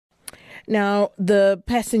Now, the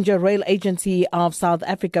Passenger Rail Agency of South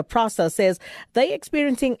Africa, PRASA, says they're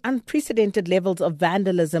experiencing unprecedented levels of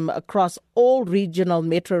vandalism across all regional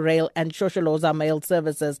Metrorail and Shosholoza Meyl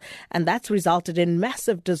services, and that's resulted in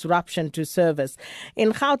massive disruption to service.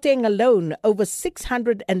 In Gauteng alone, over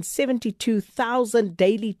 672,000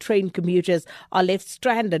 daily train commuters are left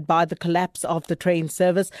stranded by the collapse of the train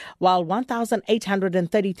service, while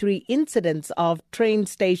 1,833 incidents of train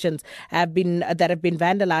stations have been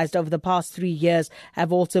vandalized over the past 3 years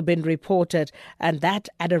have also been reported, and that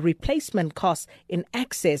at a replacement cost in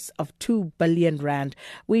excess of 2 billion rand.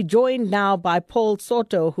 We're joined now by Paul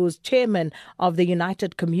Soto, who's chairman of the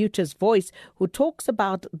United Commuters Voice, who talks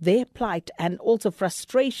about their plight and also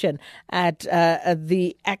frustration at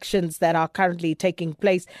the actions that are currently taking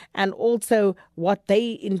place, and also what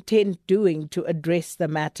they intend doing to address the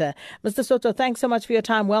matter. Mr. Soto, thanks so much for your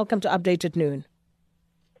time. Welcome to Update at Noon.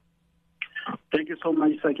 Thank you so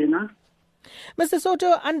much, Sakina. Mr.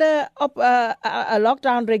 Soto, under a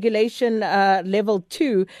lockdown regulation level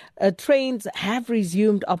 2, trains have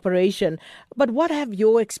resumed operation. But what have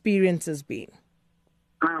your experiences been?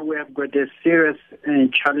 We have got a serious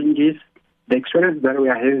challenges. The experience that we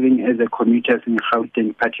are having as a commuters in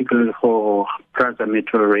Gauteng, particularly for PRASA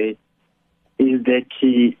Metrorail, is that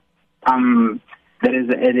there is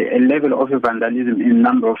a level of vandalism in a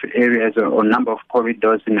number of areas or number of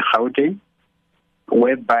corridors in Gauteng,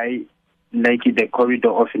 whereby, like the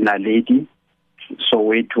corridor of Naledi, so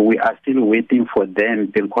we are still waiting for them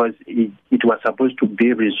because it was supposed to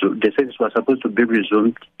be resumed. The service was supposed to be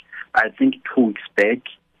resumed, I think, 2 weeks back.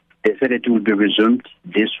 They said it will be resumed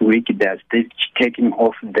this week. They are still taking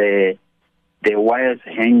off the wires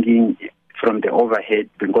hanging from the overhead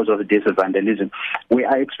because of this vandalism. We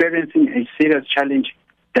are experiencing a serious challenge.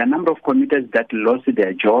 There are a number of commuters that lost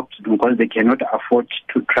their jobs because they cannot afford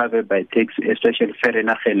to travel by taxi, especially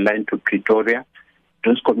Vereeniging line to Pretoria.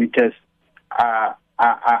 Those commuters are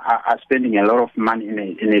spending a lot of money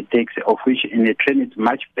in a taxi, of which in a train it's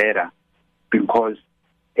much better, because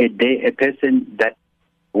a person that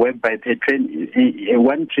whereby the train,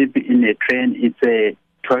 one trip in a train, it's a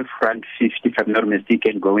 12 rand 50, if I'm not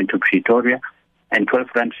mistaken, going to Pretoria, and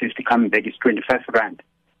 12 rand 50 coming back is 25 rand.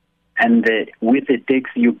 And with a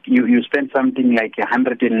taxi, you spend something like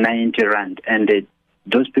 190 rand, and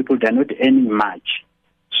those people, they're not earning much.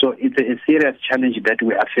 So it's a serious challenge that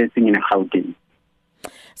we are facing in Gauteng.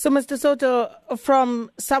 So, Mr. Soto, from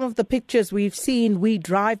some of the pictures we've seen, we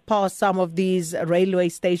drive past some of these railway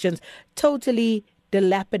stations, totally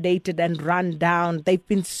dilapidated and run down. They've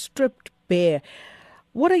been stripped bare.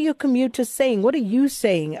 What are your commuters saying? What are you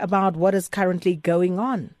saying about what is currently going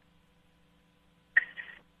on?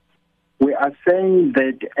 We are saying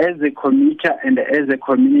that as a commuter and as a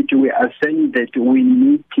community, we are saying that we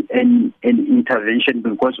need an intervention,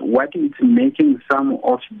 because what is making some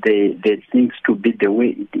of the things to be the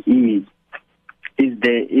way it is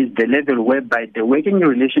the level whereby the working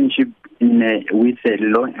relationship with the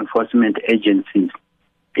law enforcement agencies,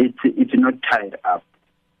 it's not tied up.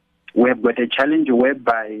 We have got a challenge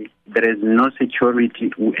whereby there is no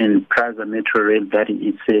security in PRASA Metrorail that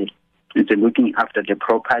it's looking after the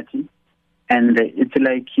property. And it's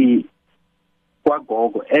like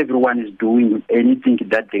everyone is doing anything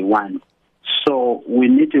that they want. So we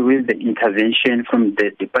need to raise the intervention from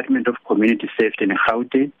the Department of Community Safety in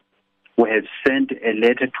Gauteng. We have sent a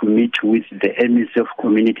letter to meet with the MEC of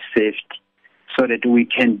Community Safety so that we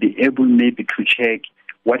can be able maybe to check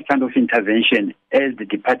what kind of intervention as the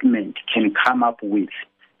department can come up with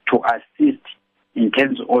to assist in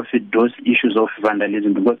terms of those issues of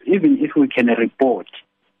vandalism. Because even if we can report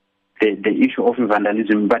the issue of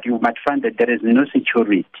vandalism, but you might find that there is no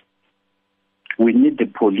security. We need the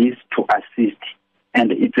police to assist,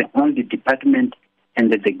 and it's the only department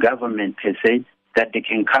and the government per se that they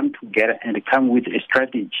can come together and come with a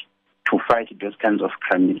strategy to fight those kinds of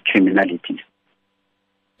criminalities.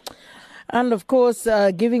 And of course,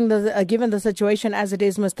 given the situation as it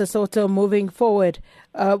is, Mr. Soto, moving forward,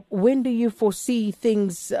 when do you foresee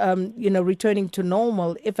things, returning to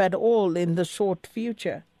normal, if at all, in the short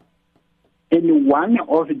future? In one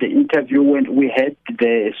of the interview, when we had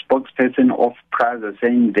the spokesperson of PRASA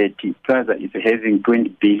saying that PRASA is having 20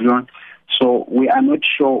 billion, so we are not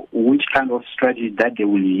sure which kind of strategy that they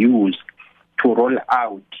will use to roll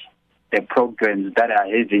out the programs that are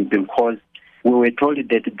having, because we were told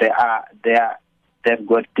that they've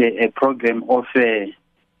got a program of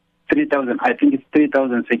 3,000, I think it's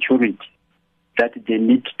 3,000 security that they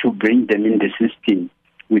need to bring them in the system.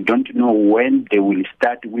 We don't know when they will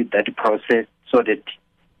start with that process, so that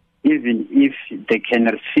even if they can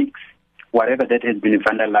fix whatever that has been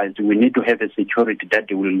vandalized, we need to have a security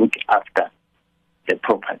that will look after the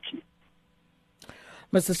property.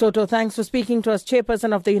 Mr. Soto, thanks for speaking to us,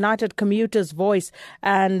 Chairperson of the United Commuters Voice,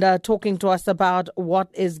 and talking to us about what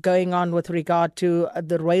is going on with regard to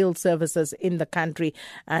the rail services in the country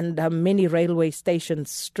and many railway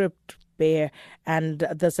stations stripped bare. And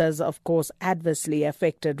this has, of course, adversely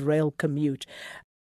affected rail commute.